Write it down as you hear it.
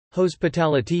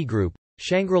Hospitality Group,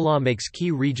 Shangri-La makes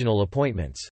key regional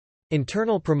appointments.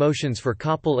 Internal promotions for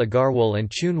Kapil Agarwal and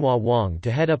Chunhua Wang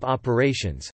to head up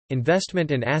operations,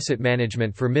 investment and asset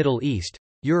management for Middle East,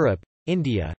 Europe,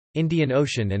 India, Indian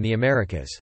Ocean and the Americas.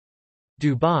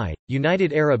 Dubai,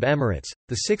 United Arab Emirates,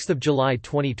 6 July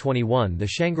 2021. The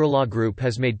Shangri-La Group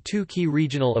has made 2 key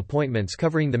regional appointments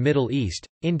covering the Middle East,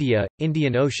 India,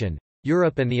 Indian Ocean,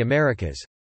 Europe and the Americas.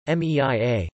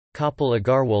 MEIA, Kapil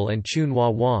Agarwal and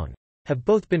Chunhua Wang, have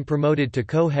both been promoted to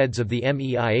co-heads of the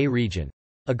MEIA region.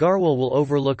 Agarwal will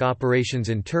overlook operations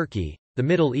in Turkey, the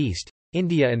Middle East,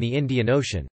 India and the Indian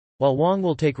Ocean, while Wang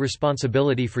will take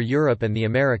responsibility for Europe and the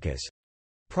Americas.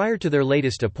 Prior to their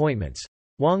latest appointments,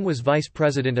 Wang was Vice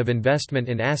President of Investment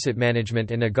and Asset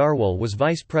Management and Agarwal was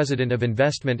Vice President of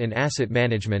Investment and Asset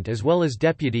Management as well as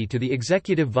Deputy to the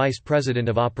Executive Vice President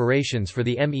of Operations for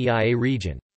the MEIA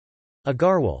region.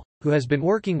 Agarwal, who has been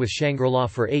working with Shangri-La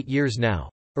for 8 years now,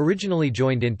 originally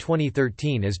joined in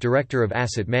 2013 as Director of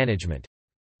Asset Management.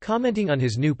 Commenting on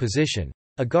his new position,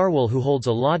 Agarwal, who holds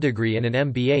a law degree and an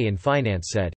MBA in finance,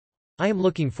 said, "I am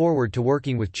looking forward to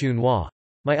working with Chunhua,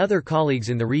 my other colleagues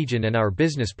in the region and our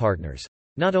business partners,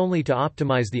 not only to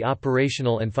optimize the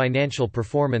operational and financial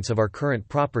performance of our current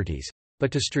properties, but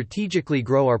to strategically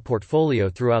grow our portfolio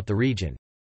throughout the region.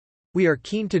 We are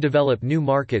keen to develop new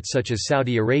markets such as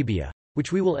Saudi Arabia,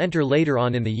 which we will enter later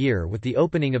on in the year with the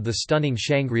opening of the stunning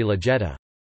Shangri-La Jeddah."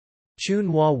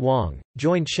 Chunhua Wang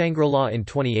joined Shangri-La in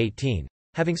 2018,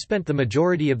 having spent the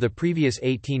majority of the previous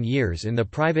 18 years in the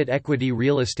private equity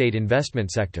real estate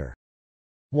investment sector.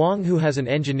 Wang, who has an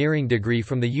engineering degree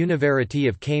from the University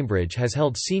of Cambridge, has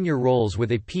held senior roles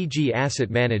with APG Asset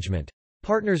Management,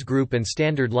 Partners Group and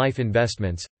Standard Life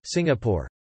Investments, Singapore,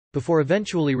 before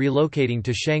eventually relocating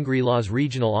to Shangri-La's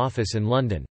regional office in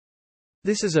London.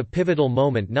 This is a pivotal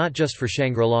moment not just for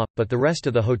Shangri-La, but the rest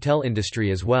of the hotel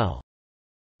industry as well.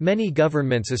 Many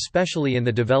governments, especially in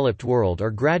the developed world,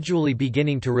 are gradually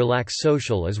beginning to relax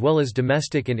social as well as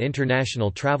domestic and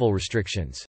international travel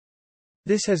restrictions.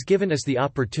 This has given us the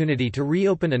opportunity to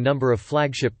reopen a number of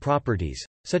flagship properties,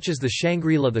 such as the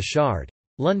Shangri-La The Shard,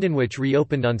 London, which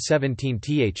reopened on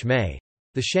 17th May,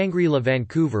 the Shangri-La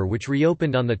Vancouver, which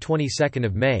reopened on the 22nd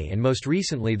of May, and most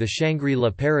recently the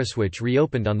Shangri-La Paris, which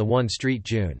reopened on the 1 Street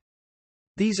June.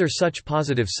 These are such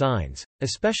positive signs,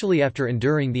 especially after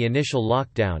enduring the initial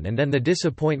lockdown and then the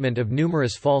disappointment of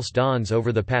numerous false dawns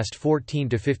over the past 14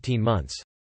 to 15 months.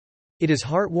 It is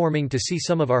heartwarming to see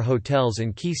some of our hotels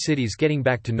in key cities getting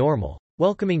back to normal,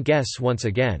 welcoming guests once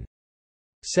again,"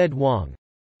 said Wang.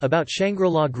 About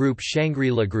Shangri-La Group.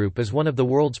 Shangri-La Group is one of the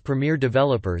world's premier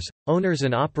developers, owners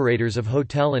and operators of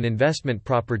hotel and investment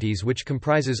properties, which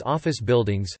comprises office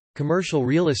buildings, commercial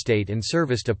real estate and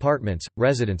serviced apartments,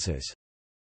 residences.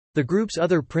 The group's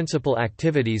other principal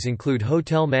activities include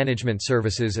hotel management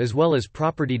services as well as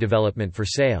property development for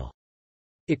sale.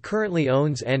 It currently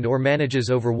owns and/or manages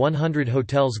over 100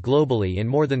 hotels globally in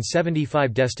more than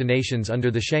 75 destinations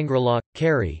under the Shangri-La,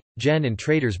 Kerry, Gen and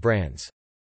Traders brands.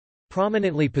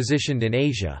 Prominently positioned in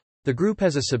Asia, the group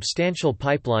has a substantial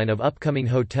pipeline of upcoming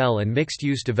hotel and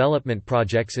mixed-use development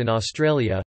projects in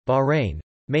Australia, Bahrain,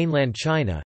 mainland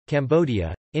China,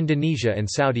 Cambodia, Indonesia and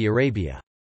Saudi Arabia.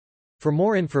 For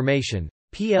more information,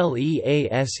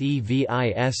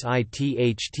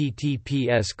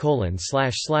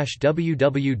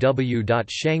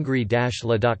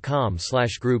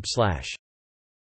 pleasehttps://www.shangri-la.com/group/